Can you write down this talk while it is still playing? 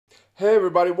Hey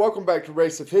everybody, welcome back to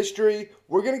Race of History.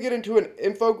 We're going to get into an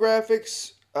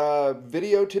infographics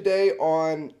video today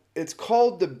on, it's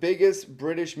called the biggest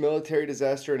British military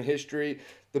disaster in history,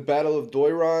 the Battle of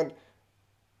Doiran.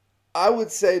 I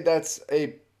would say that's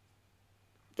a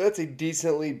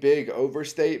decently big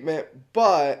overstatement,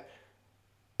 but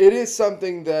it is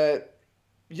something that,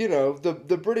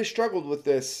 the British struggled with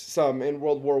this some in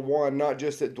World War One, not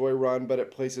just at Doiran, but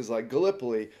at places like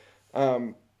Gallipoli.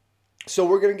 Um, So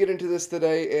we're going to get into this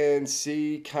today and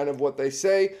see kind of what they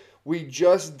say. We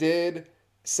just did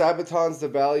Sabaton's The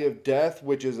Valley of Death,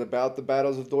 which is about the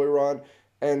battles of Doiran.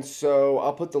 And so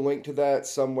I'll put the link to that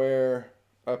somewhere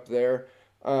up there.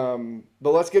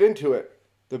 But let's get into it.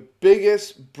 The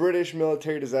biggest British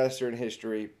military disaster in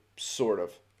history, sort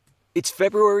of. It's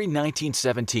February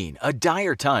 1917, a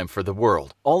dire time for the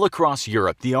world. All across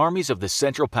Europe, the armies of the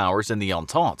Central Powers and the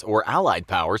Entente, or Allied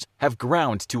powers, have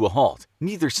ground to a halt,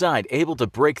 neither side able to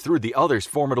break through the other's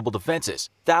formidable defenses.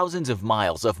 Thousands of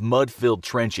miles of mud-filled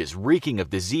trenches reeking of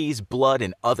disease, blood,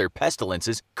 and other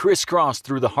pestilences crisscross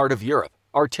through the heart of Europe.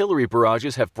 Artillery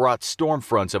barrages have brought storm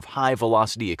fronts of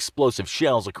high-velocity explosive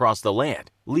shells across the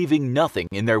land, leaving nothing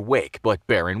in their wake but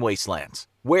barren wastelands.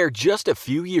 Where just a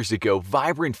few years ago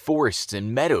vibrant forests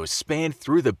and meadows spanned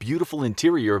through the beautiful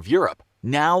interior of Europe,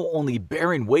 now only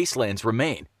barren wastelands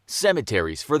remain,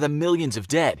 cemeteries for the millions of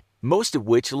dead, most of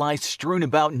which lie strewn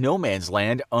about no man's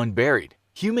land unburied.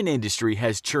 Human industry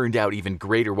has churned out even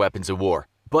greater weapons of war,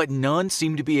 but none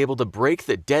seem to be able to break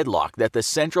the deadlock that the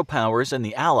Central Powers and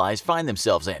the Allies find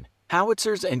themselves in.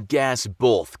 Howitzers and gas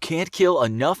both can't kill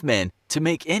enough men to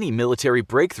make any military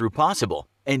breakthrough possible,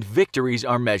 and victories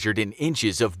are measured in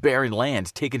inches of barren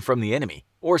land taken from the enemy,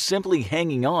 or simply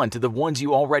hanging on to the ones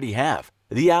you already have.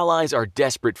 The Allies are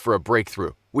desperate for a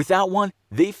breakthrough. Without one,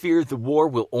 they fear the war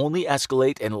will only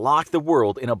escalate and lock the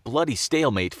world in a bloody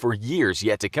stalemate for years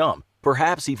yet to come,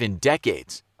 perhaps even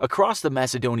decades. Across the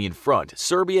Macedonian front,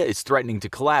 Serbia is threatening to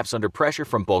collapse under pressure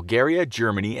from Bulgaria,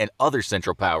 Germany, and other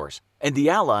Central Powers, and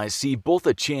the Allies see both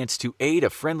a chance to aid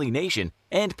a friendly nation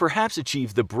and perhaps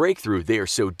achieve the breakthrough they are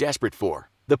so desperate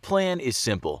for. The plan is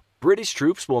simple. British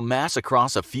troops will mass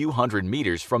across a few hundred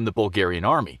meters from the Bulgarian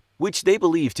army, which they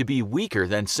believe to be weaker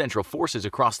than Central forces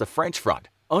across the French front.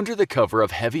 Under the cover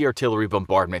of heavy artillery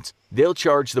bombardments, they'll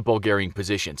charge the Bulgarian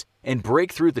positions and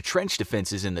break through the trench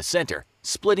defenses in the center,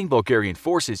 splitting Bulgarian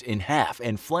forces in half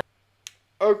and flank.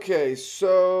 Okay,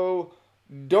 so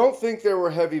don't think there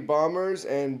were heavy bombers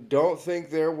and don't think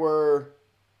there were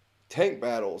tank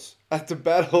battles at the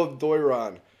Battle of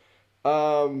Doiran.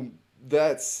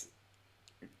 That's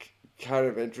kind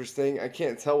of interesting. I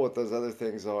can't tell what those other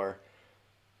things are.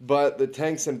 But the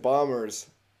tanks and bombers,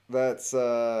 that's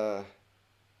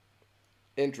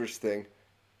interesting.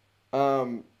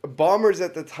 Bombers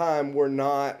at the time were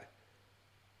not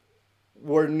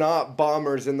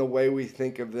bombers in the way we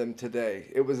think of them today.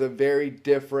 It was a very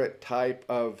different type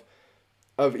of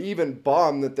even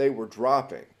bomb that they were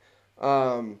dropping.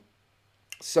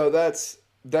 So that's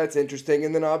interesting.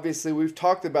 And then obviously we've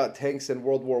talked about tanks in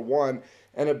World War One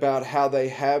and about how they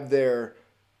have their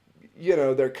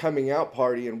coming out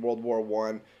party in World War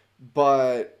One,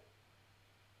 but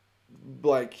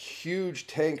like huge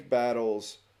tank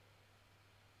battles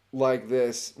like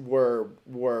this were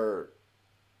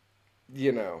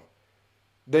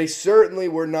they certainly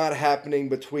were not happening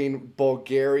between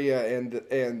Bulgaria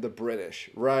and the British,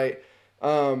 right?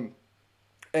 And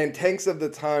tanks of the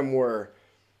time were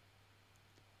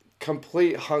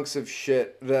complete hunks of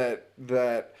shit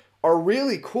that are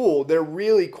really cool. They're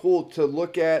really cool to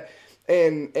look at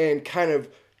and kind of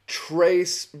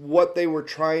trace what they were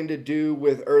trying to do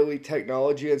with early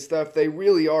technology and stuff. They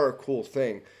really are a cool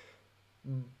thing.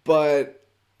 But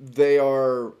they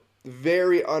are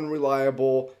very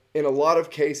unreliable. In a lot of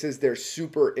cases, they're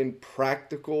super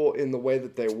impractical in the way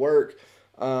that they work.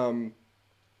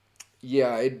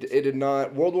 Yeah, it did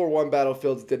not. World War One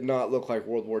battlefields did not look like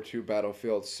World War Two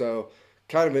battlefields. So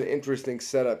kind of an interesting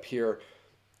setup here.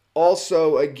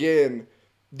 Also, again,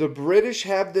 the British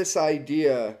have this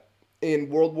idea in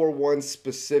World War One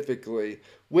specifically,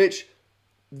 which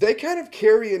they kind of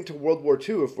carry into World War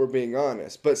Two, if we're being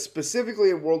honest. But specifically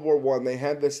in World War One, they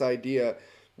had this idea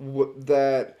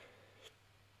that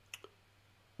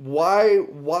why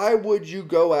would you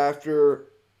go after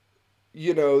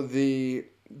the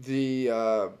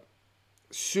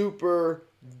super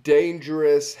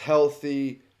dangerous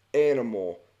healthy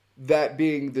animal, that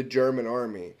being the German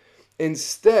army?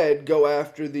 Instead, go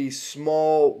after the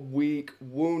small, weak,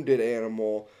 wounded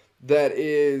animal that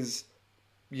is,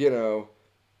 the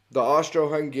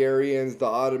Austro-Hungarians, the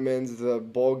Ottomans, the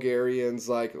Bulgarians,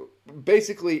 like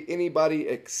basically anybody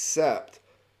except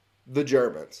the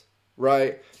Germans,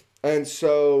 right? And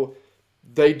so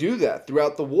they do that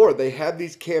throughout the war. They have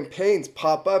these campaigns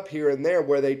pop up here and there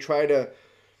where they try to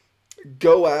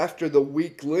go after the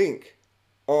weak link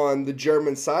on the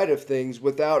German side of things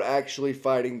without actually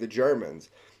fighting the Germans.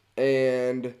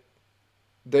 And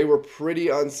they were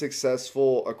pretty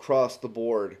unsuccessful across the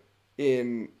board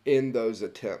in those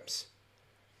attempts.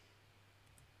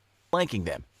 Flanking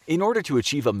them in order to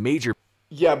achieve a major.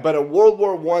 Yeah, but a World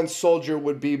War I soldier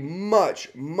would be much,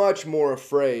 much more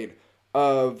afraid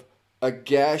of a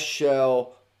gas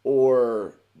shell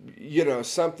or,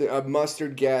 something, a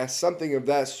mustard gas, something of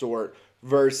that sort,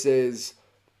 versus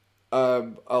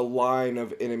a line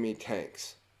of enemy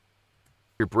tanks.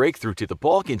 Breakthrough to the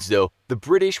Balkans, though, the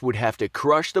British would have to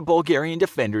crush the Bulgarian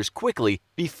defenders quickly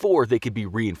before they could be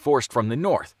reinforced from the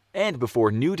north, and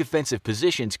before new defensive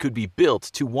positions could be built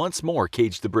to once more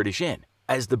cage the British in.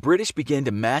 As the British began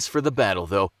to mass for the battle,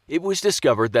 though, it was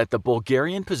discovered that the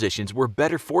Bulgarian positions were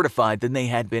better fortified than they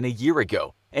had been a year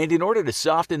ago, and in order to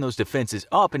soften those defenses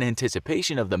up in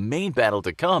anticipation of the main battle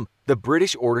to come, the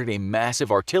British ordered a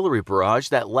massive artillery barrage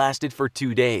that lasted for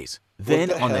 2 days.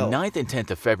 Then, on the 9th and 10th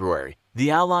of February,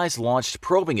 the Allies launched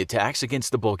probing attacks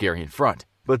against the Bulgarian front,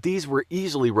 but these were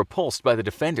easily repulsed by the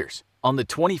defenders. On the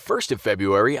 21st of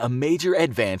February, a major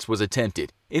advance was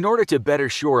attempted in order to better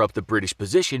shore up the British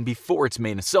position before its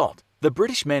main assault. The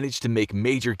British managed to make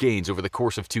major gains over the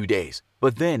course of 2 days,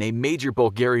 but then a major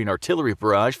Bulgarian artillery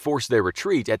barrage forced their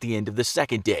retreat at the end of the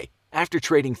second day. After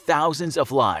trading thousands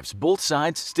of lives, both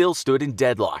sides still stood in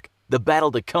deadlock. The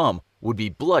battle to come would be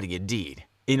bloody indeed.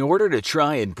 In order to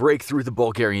try and break through the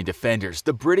Bulgarian defenders,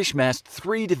 the British massed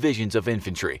 3 divisions of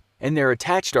infantry and their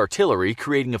attached artillery,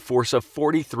 creating a force of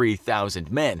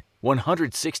 43,000 men,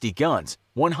 160 guns,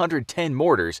 110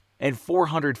 mortars, and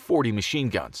 440 machine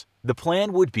guns. The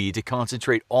plan would be to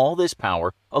concentrate all this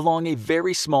power along a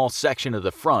very small section of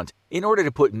the front in order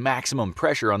to put maximum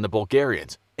pressure on the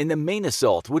Bulgarians, and the main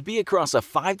assault would be across a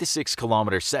 5 to 6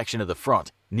 kilometer section of the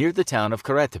front near the town of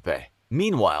Karetepe.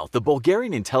 Meanwhile, the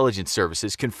Bulgarian intelligence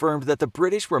services confirmed that the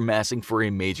British were massing for a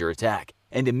major attack,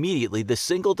 and immediately the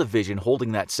single division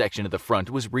holding that section of the front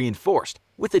was reinforced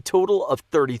with a total of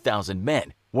 30,000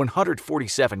 men,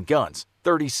 147 guns,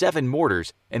 37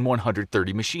 mortars, and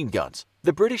 130 machine guns.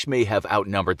 The British may have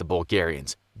outnumbered the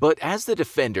Bulgarians, but as the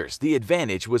defenders, the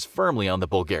advantage was firmly on the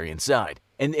Bulgarian side,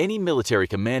 and any military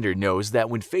commander knows that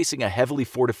when facing a heavily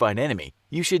fortified enemy,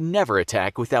 you should never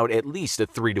attack without at least a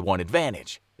 3-to-1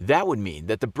 advantage. That would mean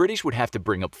that the British would have to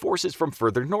bring up forces from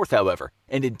further north, however,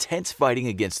 and intense fighting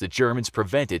against the Germans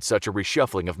prevented such a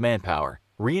reshuffling of manpower.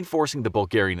 Reinforcing the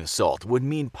Bulgarian assault would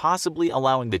mean possibly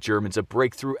allowing the Germans a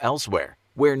breakthrough elsewhere.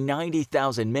 Where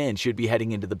 90,000 men should be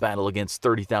heading into the battle against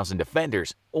 30,000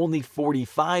 defenders, only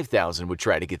 45,000 would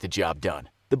try to get the job done.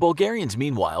 The Bulgarians,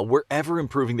 meanwhile, were ever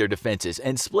improving their defenses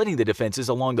and splitting the defenses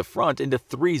along the front into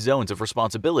 3 zones of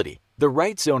responsibility. The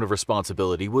right zone of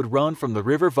responsibility would run from the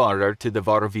River Vardar to the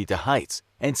Varovita Heights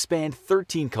and span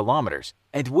 13 kilometers,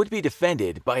 and would be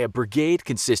defended by a brigade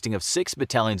consisting of 6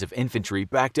 battalions of infantry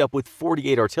backed up with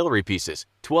 48 artillery pieces,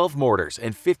 12 mortars,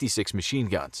 and 56 machine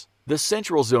guns. The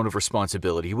central zone of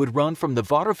responsibility would run from the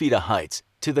Varovita Heights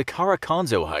to the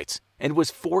Karakonzo Heights and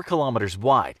was 4 kilometers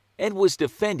wide, and was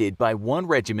defended by 1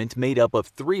 regiment made up of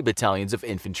 3 battalions of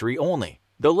infantry only.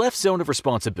 The left zone of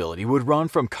responsibility would run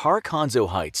from Karakonzo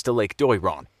Heights to Lake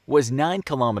Doiran, was 9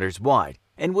 kilometers wide,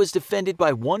 and was defended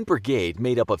by 1 brigade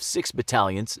made up of 6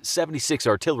 battalions, 76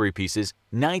 artillery pieces,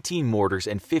 19 mortars,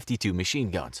 and 52 machine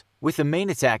guns. With the main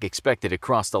attack expected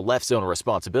across the left zone of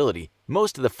responsibility,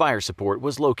 most of the fire support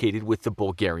was located with the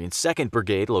Bulgarian 2nd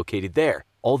Brigade located there,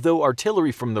 although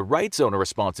artillery from the right zone of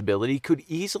responsibility could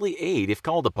easily aid if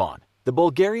called upon. The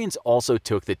Bulgarians also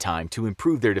took the time to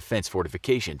improve their defense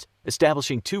fortifications,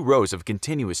 establishing 2 rows of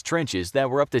continuous trenches that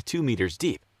were up to 2 meters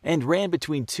deep and ran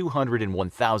between 200 and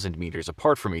 1,000 meters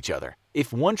apart from each other.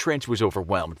 If one trench was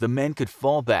overwhelmed, the men could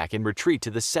fall back and retreat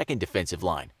to the second defensive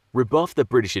line, rebuff the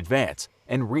British advance,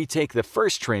 and retake the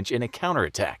first trench in a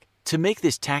counterattack. To make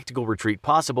this tactical retreat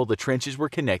possible, the trenches were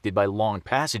connected by long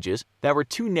passages that were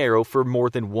too narrow for more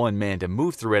than one man to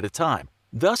move through at a time,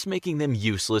 thus making them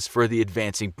useless for the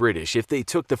advancing British if they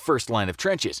took the first line of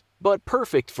trenches, but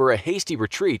perfect for a hasty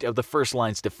retreat of the first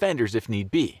line's defenders if need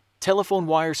be. Telephone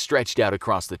wires stretched out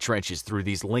across the trenches through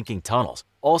these linking tunnels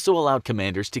also allowed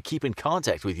commanders to keep in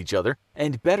contact with each other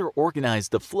and better organize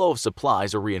the flow of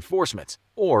supplies or reinforcements,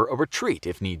 or a retreat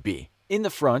if need be. In the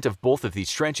front of both of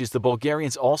these trenches, the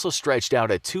Bulgarians also stretched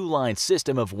out a 2-line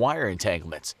system of wire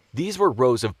entanglements. These were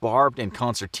rows of barbed and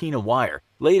concertina wire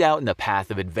laid out in the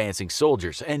path of advancing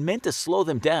soldiers and meant to slow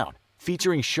them down.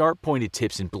 Featuring sharp-pointed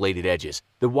tips and bladed edges,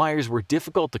 the wires were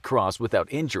difficult to cross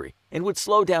without injury and would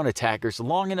slow down attackers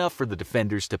long enough for the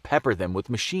defenders to pepper them with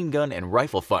machine gun and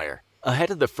rifle fire.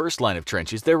 Ahead of the first line of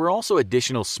trenches, there were also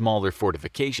additional smaller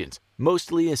fortifications,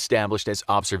 mostly established as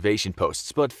observation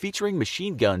posts but featuring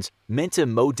machine guns meant to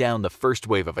mow down the first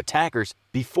wave of attackers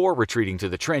before retreating to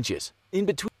the trenches. In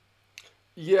between.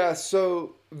 Yeah,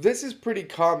 so this is pretty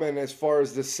common as far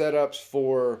as the setups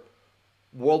for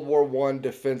World War I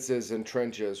defenses and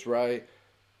trenches, right?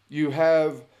 You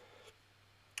have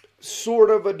sort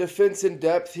of a defense in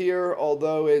depth here,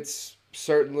 although it's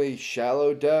certainly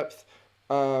shallow depth.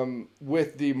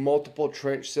 With the multiple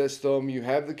trench system, you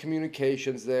have the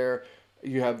communications there,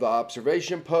 you have the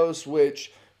observation posts,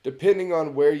 which, depending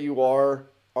on where you are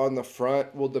on the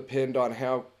front, will depend on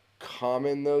how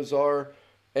common those are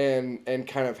and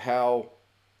kind of how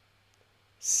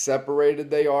separated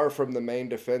they are from the main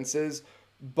defenses.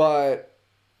 But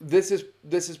this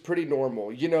is pretty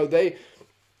normal. You know, they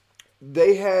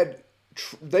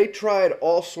tried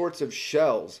all sorts of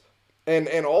shells,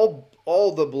 and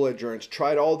all the belligerents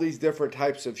tried all these different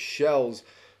types of shells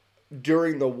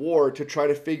during the war to try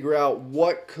to figure out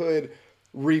what could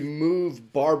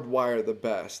remove barbed wire the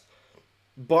best.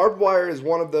 Barbed wire is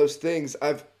one of those things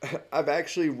I've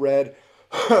actually read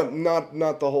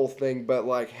not the whole thing, but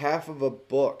like half of a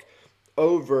book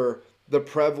over the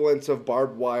prevalence of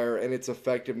barbed wire and its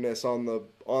effectiveness on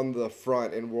the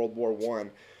front in World War I.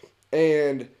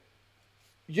 And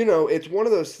you know, it's one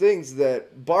of those things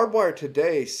that barbed wire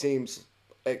today seems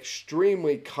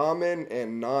extremely common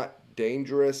and not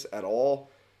dangerous at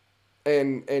all,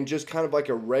 and just kind of like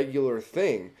a regular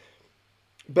thing.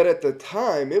 But at the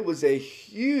time, it was a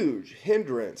huge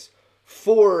hindrance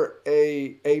for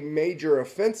a major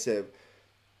offensive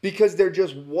because there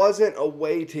just wasn't a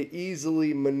way to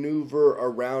easily maneuver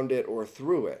around it or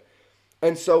through it.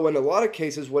 And so in a lot of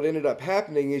cases, what ended up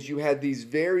happening is you had these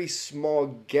very small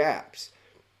gaps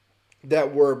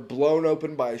that were blown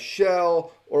open by a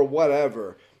shell or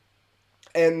whatever.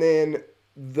 And then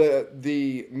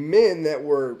the men that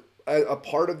were a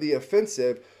part of the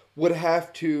offensive would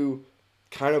have to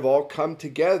kind of all come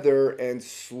together and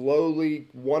slowly,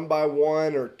 one by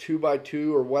one or two by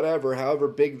two or whatever, however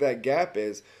big that gap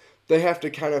is, they have to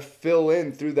kind of fill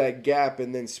in through that gap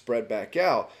and then spread back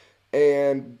out.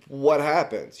 And what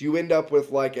happens? You end up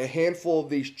with like a handful of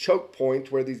these choke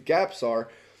points where these gaps are,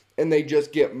 and they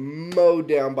just get mowed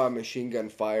down by machine gun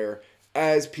fire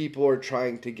as people are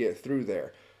trying to get through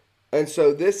there. And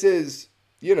so this is,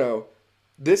 you know,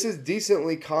 this is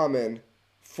decently common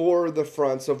for the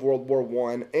fronts of World War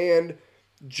I. And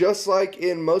just like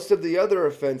in most of the other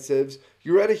offensives,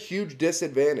 you're at a huge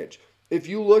disadvantage. If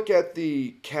you look at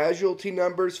the casualty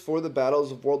numbers for the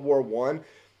battles of World War I,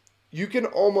 you can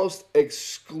almost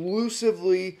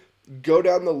exclusively go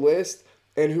down the list,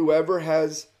 and whoever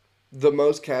has the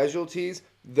most casualties,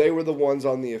 they were the ones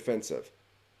on the offensive,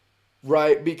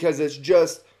 right? Because it's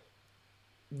just,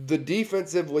 the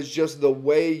defensive was just the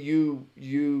way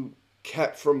you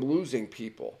kept from losing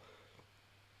people.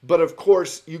 But of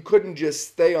course, you couldn't just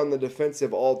stay on the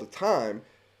defensive all the time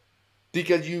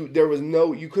because you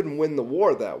couldn't win the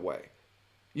war that way.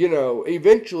 You know,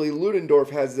 eventually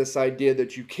Ludendorff has this idea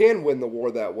that you can win the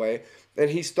war that way, and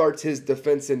he starts his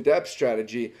defense in depth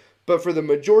strategy. But for the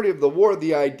majority of the war,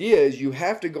 the idea is you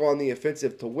have to go on the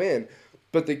offensive to win,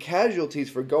 but the casualties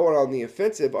for going on the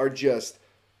offensive are just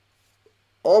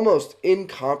almost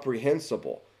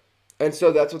incomprehensible. And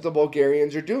so that's what the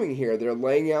Bulgarians are doing here. They're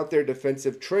laying out their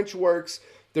defensive trench works,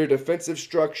 their defensive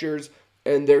structures,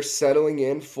 and they're settling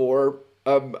in for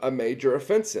a major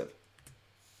offensive.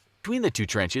 Between the two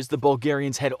trenches, the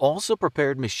Bulgarians had also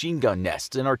prepared machine gun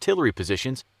nests and artillery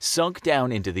positions sunk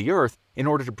down into the earth in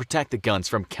order to protect the guns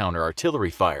from counter-artillery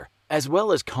fire, as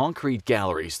well as concrete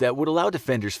galleries that would allow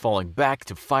defenders falling back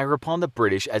to fire upon the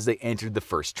British as they entered the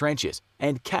first trenches,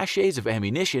 and caches of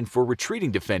ammunition for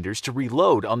retreating defenders to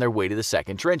reload on their way to the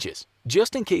second trenches.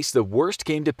 Just in case the worst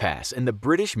came to pass and the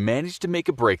British managed to make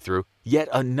a breakthrough, yet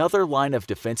another line of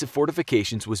defensive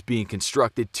fortifications was being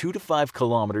constructed 2 to 5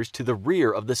 kilometers to the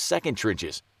rear of the second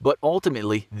trenches, but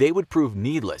ultimately they would prove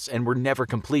needless and were never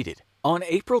completed. On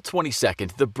April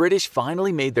 22nd, the British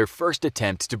finally made their first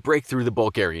attempt to break through the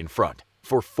Bulgarian front.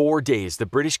 For 4 days, the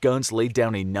British guns laid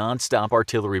down a non-stop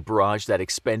artillery barrage that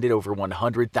expended over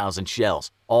 100,000 shells,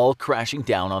 all crashing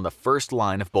down on the first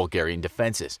line of Bulgarian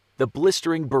defenses. The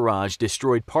blistering barrage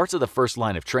destroyed parts of the first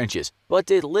line of trenches, but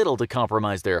did little to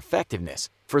compromise their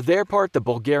effectiveness. For their part, the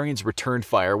Bulgarians returned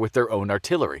fire with their own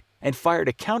artillery and fired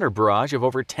a counter barrage of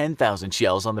over 10,000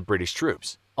 shells on the British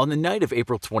troops. On the night of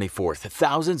April 24th,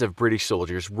 thousands of British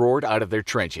soldiers roared out of their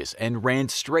trenches and ran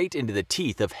straight into the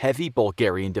teeth of heavy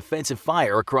Bulgarian defensive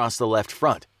fire across the left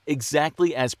front,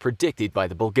 exactly as predicted by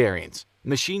the Bulgarians.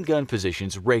 Machine gun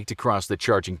positions raked across the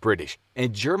charging British,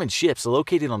 and German ships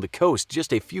located on the coast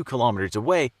just a few kilometers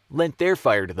away lent their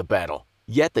fire to the battle.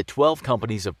 Yet the 12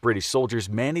 companies of British soldiers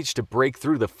managed to break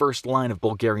through the first line of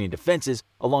Bulgarian defenses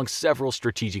along several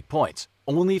strategic points,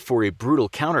 only for a brutal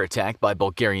counterattack by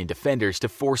Bulgarian defenders to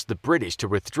force the British to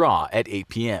withdraw at 8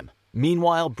 p.m.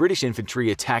 Meanwhile, British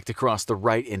infantry attacked across the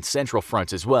right and central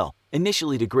fronts as well,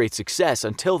 initially to great success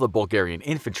until the Bulgarian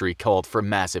infantry called for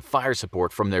massive fire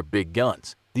support from their big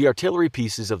guns. The artillery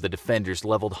pieces of the defenders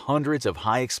leveled hundreds of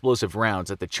high-explosive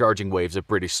rounds at the charging waves of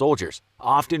British soldiers,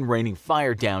 often raining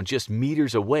fire down just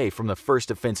meters away from the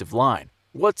first offensive line.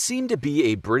 What seemed to be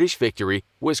a British victory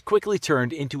was quickly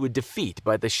turned into a defeat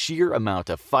by the sheer amount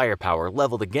of firepower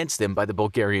leveled against them by the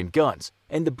Bulgarian guns,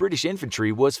 and the British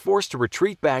infantry was forced to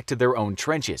retreat back to their own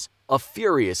trenches. A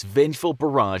furious, vengeful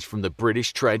barrage from the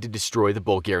British tried to destroy the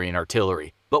Bulgarian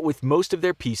artillery, but with most of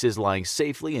their pieces lying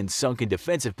safely in sunken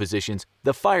defensive positions,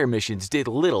 the fire missions did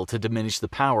little to diminish the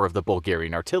power of the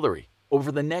Bulgarian artillery.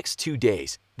 Over the next 2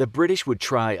 days, the British would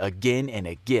try again and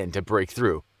again to break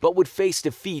through, but would face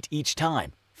defeat each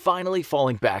time, finally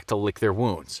falling back to lick their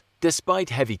wounds. Despite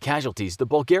heavy casualties, the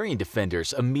Bulgarian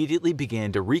defenders immediately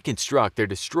began to reconstruct their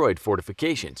destroyed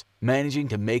fortifications, managing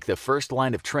to make the first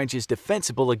line of trenches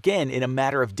defensible again in a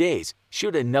matter of days,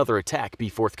 should another attack be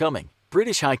forthcoming.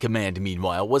 British High Command,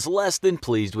 meanwhile, was less than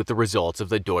pleased with the results of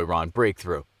the Doiran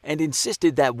breakthrough, and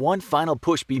insisted that one final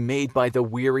push be made by the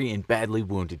weary and badly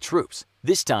wounded troops.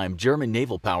 This time, German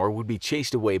naval power would be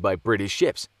chased away by British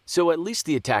ships, so at least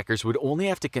the attackers would only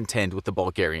have to contend with the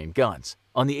Bulgarian guns.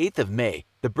 On the 8th of May,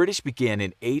 the British began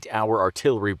an 8-hour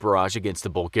artillery barrage against the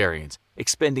Bulgarians,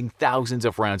 expending thousands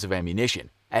of rounds of ammunition.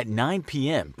 At 9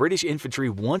 p.m., British infantry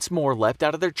once more leapt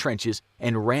out of their trenches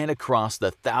and ran across the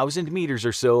 1,000 meters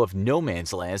or so of no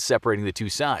man's land separating the two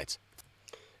sides.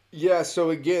 Yeah,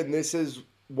 so again, this is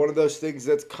one of those things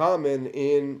that's common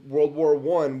in World War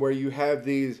I, where you have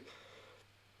these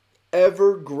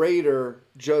ever greater,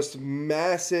 just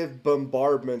massive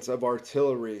bombardments of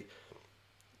artillery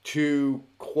to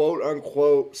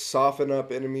quote-unquote soften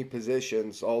up enemy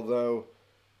positions, although,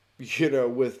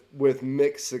 with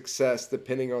mixed success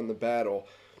depending on the battle.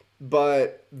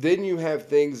 But then you have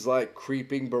things like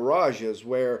creeping barrages,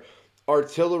 where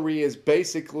artillery is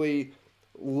basically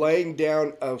laying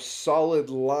down a solid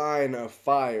line of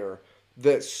fire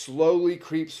that slowly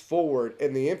creeps forward,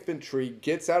 and the infantry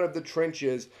gets out of the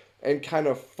trenches and kind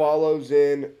of follows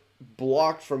in,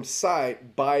 blocked from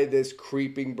sight by this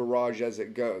creeping barrage as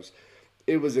it goes.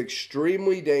 It was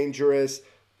extremely dangerous.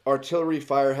 Artillery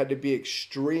fire had to be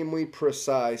extremely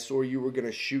precise, or you were going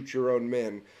to shoot your own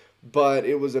men. But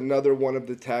it was another one of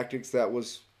the tactics that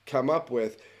was come up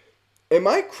with. Am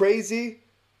I crazy?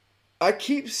 I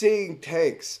keep seeing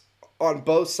tanks on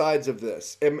both sides of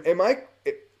this. Am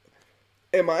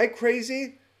I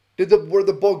crazy? Were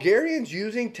the Bulgarians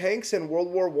using tanks in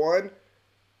World War I?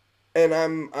 And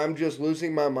I'm just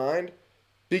losing my mind?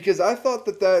 Because I thought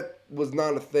that was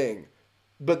not a thing.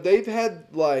 But they've had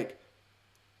like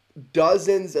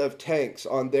dozens of tanks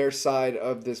on their side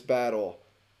of this battle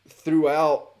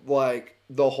throughout like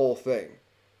the whole thing.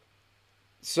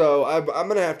 So I'm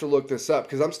going to have to look this up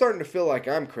because I'm starting to feel like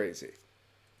I'm crazy.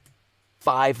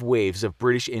 5 waves of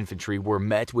British infantry were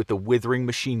met with the withering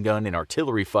machine gun and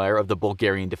artillery fire of the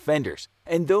Bulgarian defenders,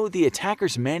 and though the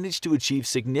attackers managed to achieve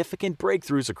significant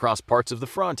breakthroughs across parts of the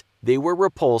front, they were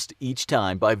repulsed each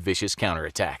time by vicious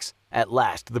counterattacks. At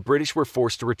last, the British were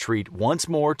forced to retreat once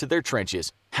more to their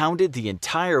trenches, hounded the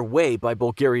entire way by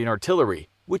Bulgarian artillery,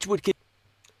 which would...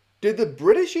 Did the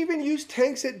British even use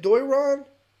tanks at Doiran?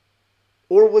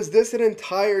 Or was this an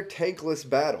entire tankless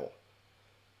battle?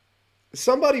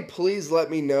 Somebody please let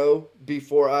me know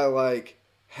before I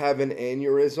have an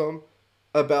aneurysm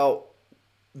about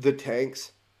the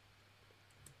tanks.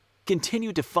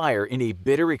 Continued to fire in a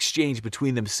bitter exchange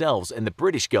between themselves and the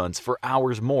British guns for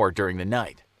hours more during the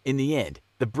night. In the end,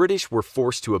 the British were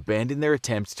forced to abandon their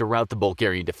attempts to rout the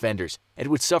Bulgarian defenders and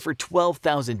would suffer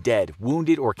 12,000 dead,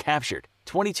 wounded, or captured,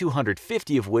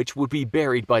 2,250 of which would be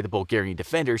buried by the Bulgarian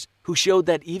defenders, who showed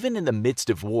that even in the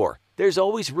midst of war, there's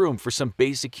always room for some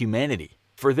basic humanity.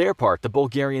 For their part, the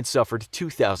Bulgarians suffered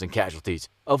 2,000 casualties,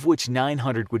 of which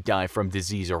 900 would die from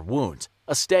disease or wounds,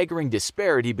 a staggering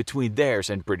disparity between theirs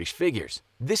and British figures.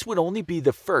 This would only be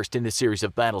the first in a series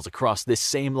of battles across this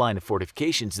same line of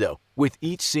fortifications though, with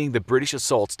each seeing the British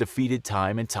assaults defeated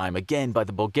time and time again by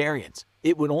the Bulgarians.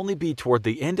 It would only be toward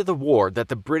the end of the war that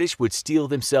the British would steel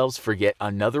themselves for yet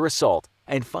another assault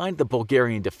and find the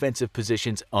Bulgarian defensive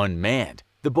positions unmanned,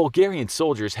 the Bulgarian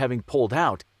soldiers having pulled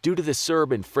out due to the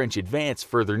Serb and French advance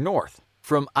further north.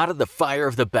 From out of the fire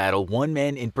of the battle, one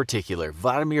man in particular,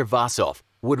 Vladimir Vasov,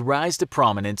 would rise to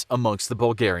prominence amongst the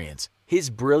Bulgarians. His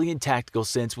brilliant tactical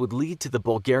sense would lead to the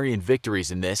Bulgarian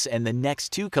victories in this and the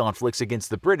next two conflicts against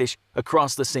the British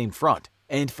across the same front,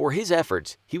 and for his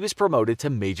efforts, he was promoted to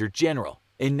Major General.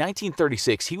 In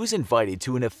 1936, he was invited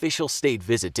to an official state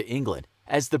visit to England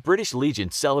as the British Legion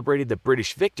celebrated the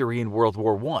British victory in World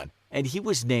War I, and he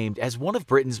was named as one of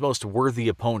Britain's most worthy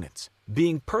opponents.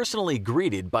 Being personally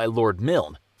greeted by Lord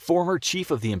Milne, former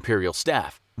chief of the Imperial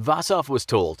Staff, Vasov was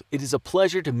told, "It is a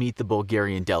pleasure to meet the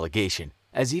Bulgarian delegation,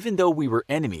 as even though we were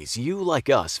enemies, you, like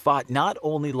us, fought not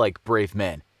only like brave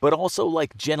men, but also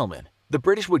like gentlemen." The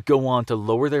British would go on to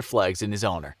lower their flags in his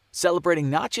honor, celebrating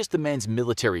not just the man's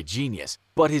military genius,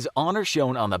 but his honor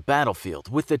shown on the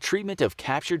battlefield with the treatment of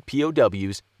captured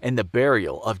POWs and the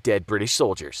burial of dead British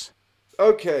soldiers.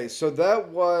 Okay, so that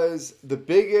was the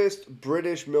biggest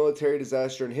British military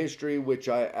disaster in history, which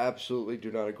I absolutely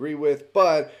do not agree with,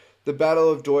 but the Battle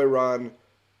of Doiran,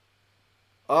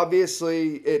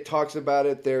 obviously it talks about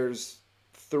it. There's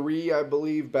 3, I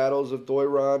believe, battles of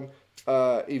Doiran.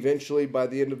 Eventually, by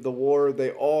the end of the war,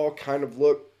 they all kind of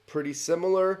look pretty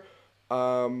similar.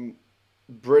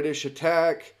 British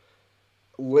attack,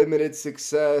 limited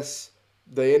success.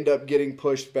 They end up getting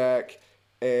pushed back,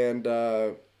 and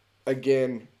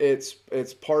again,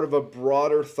 it's part of a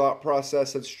broader thought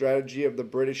process and strategy of the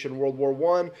British in World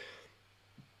War I.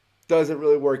 Doesn't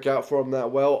really work out for them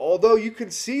that well, although you can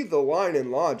see the line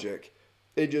in logic.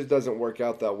 It just doesn't work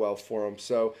out that well for them.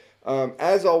 So,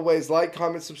 as always, like,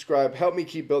 comment, subscribe. Help me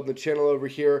keep building the channel over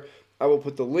here. I will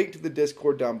put the link to the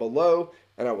Discord down below,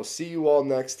 and I will see you all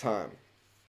next time.